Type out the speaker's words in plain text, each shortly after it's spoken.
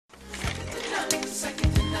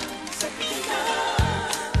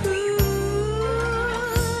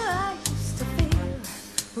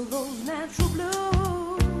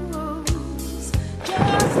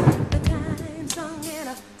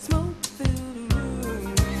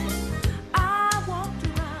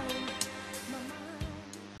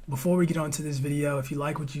before we get on to this video, if you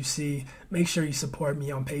like what you see, make sure you support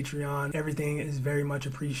me on Patreon. Everything is very much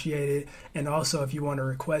appreciated. And also, if you want to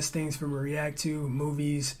request things for me to react to,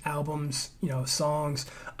 movies, albums, songs,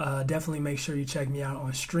 definitely make sure you check me out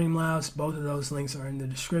on Streamlabs. Both of those links are in the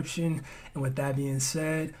description. And with that being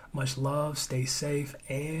said, much love, stay safe,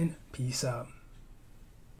 and peace out.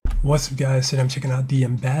 What's up, guys? Today I'm checking out The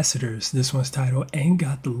Ambassadors. This one's titled Ain't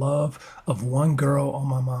Got the Love of One Girl on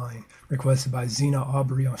My Mind. Requested by Zena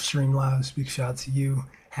Aubrey on Streamlabs. Big shout out to you.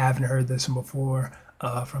 Haven't heard this one before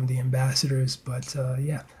from The Ambassadors. But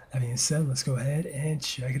yeah, that being said, let's go ahead and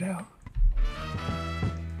check it out.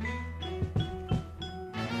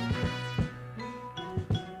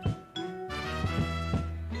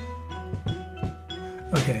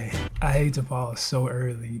 Okay, I hate to pause so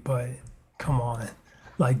early, but come on.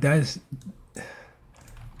 Like, that's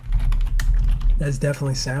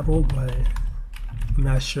definitely sampled, but I'm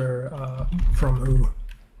not sure from who.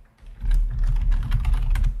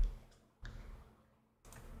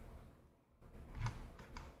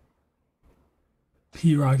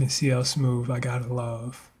 Pete Rock and CL Smooth, I Gotta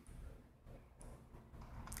Love.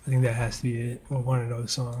 I think that has to be it, or one of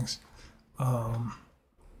those songs.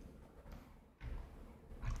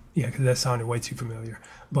 Yeah, because that sounded way too familiar.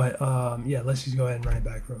 But yeah, let's just go ahead and run it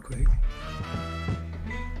back real quick.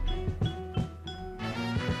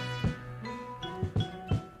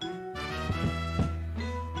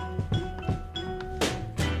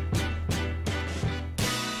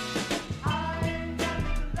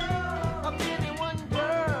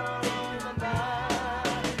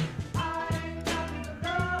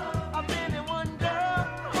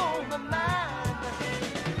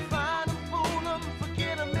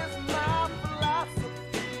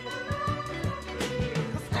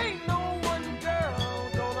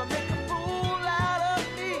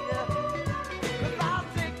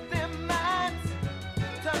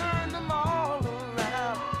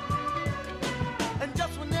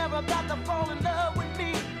 About to fall in love with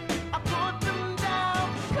me, I put them down.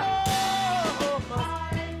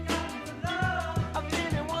 I ain't got the love of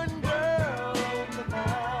anyone girl on my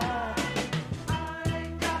mind. I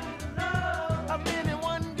ain't got the love of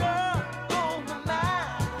anyone girl on my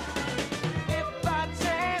mind. If by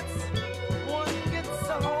chance one gets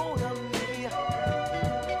a hold of me,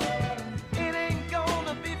 it ain't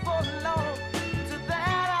gonna be for long. To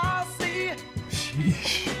that I'll see.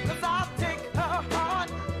 Sheesh. 'Cause I'll take her heart.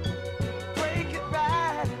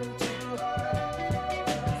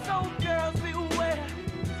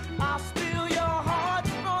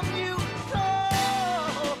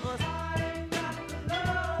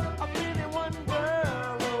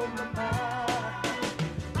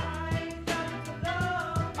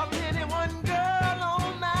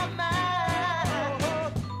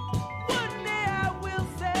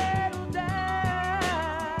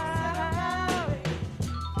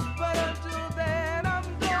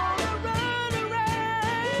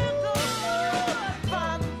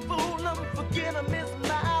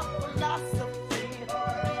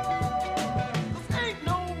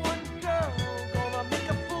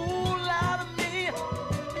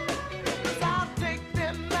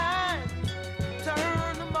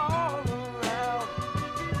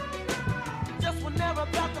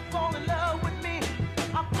 About to fall in love with me,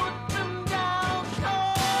 I put them down.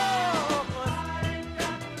 I ain't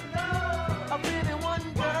got the love of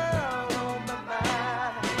anyone girl on my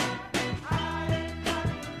mind. I ain't got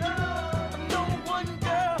the love of no one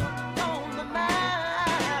girl on my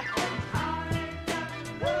mind. I ain't got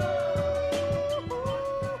the love.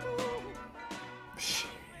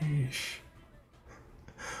 Sheesh.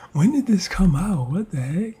 When did this come out? What the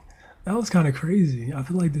heck? That was kind of crazy. I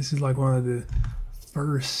feel like this is like one of the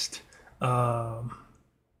first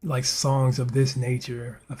like songs of this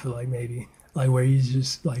nature. I feel like maybe like where he's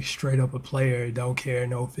just like straight up a player, don't care,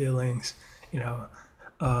 no feelings, and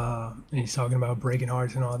he's talking about breaking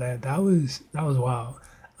hearts and all that. That was wild.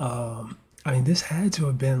 I mean, this had to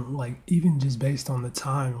have been, like, even just based on the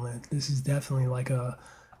time length, this is definitely like I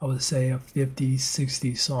would say a 50s,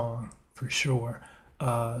 60s song for sure.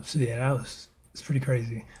 So yeah, it's pretty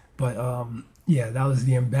crazy. But yeah, that was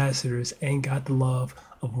The Ambassadors, Ain't Got the Love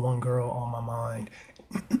of One Girl on My Mind.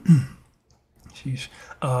 Sheesh.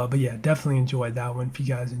 But yeah, definitely enjoyed that one. If you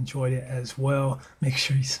guys enjoyed it as well, make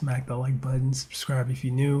sure you smack the like button, subscribe if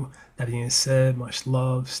you're new. That being said, much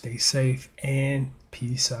love, stay safe, and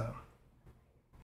peace out.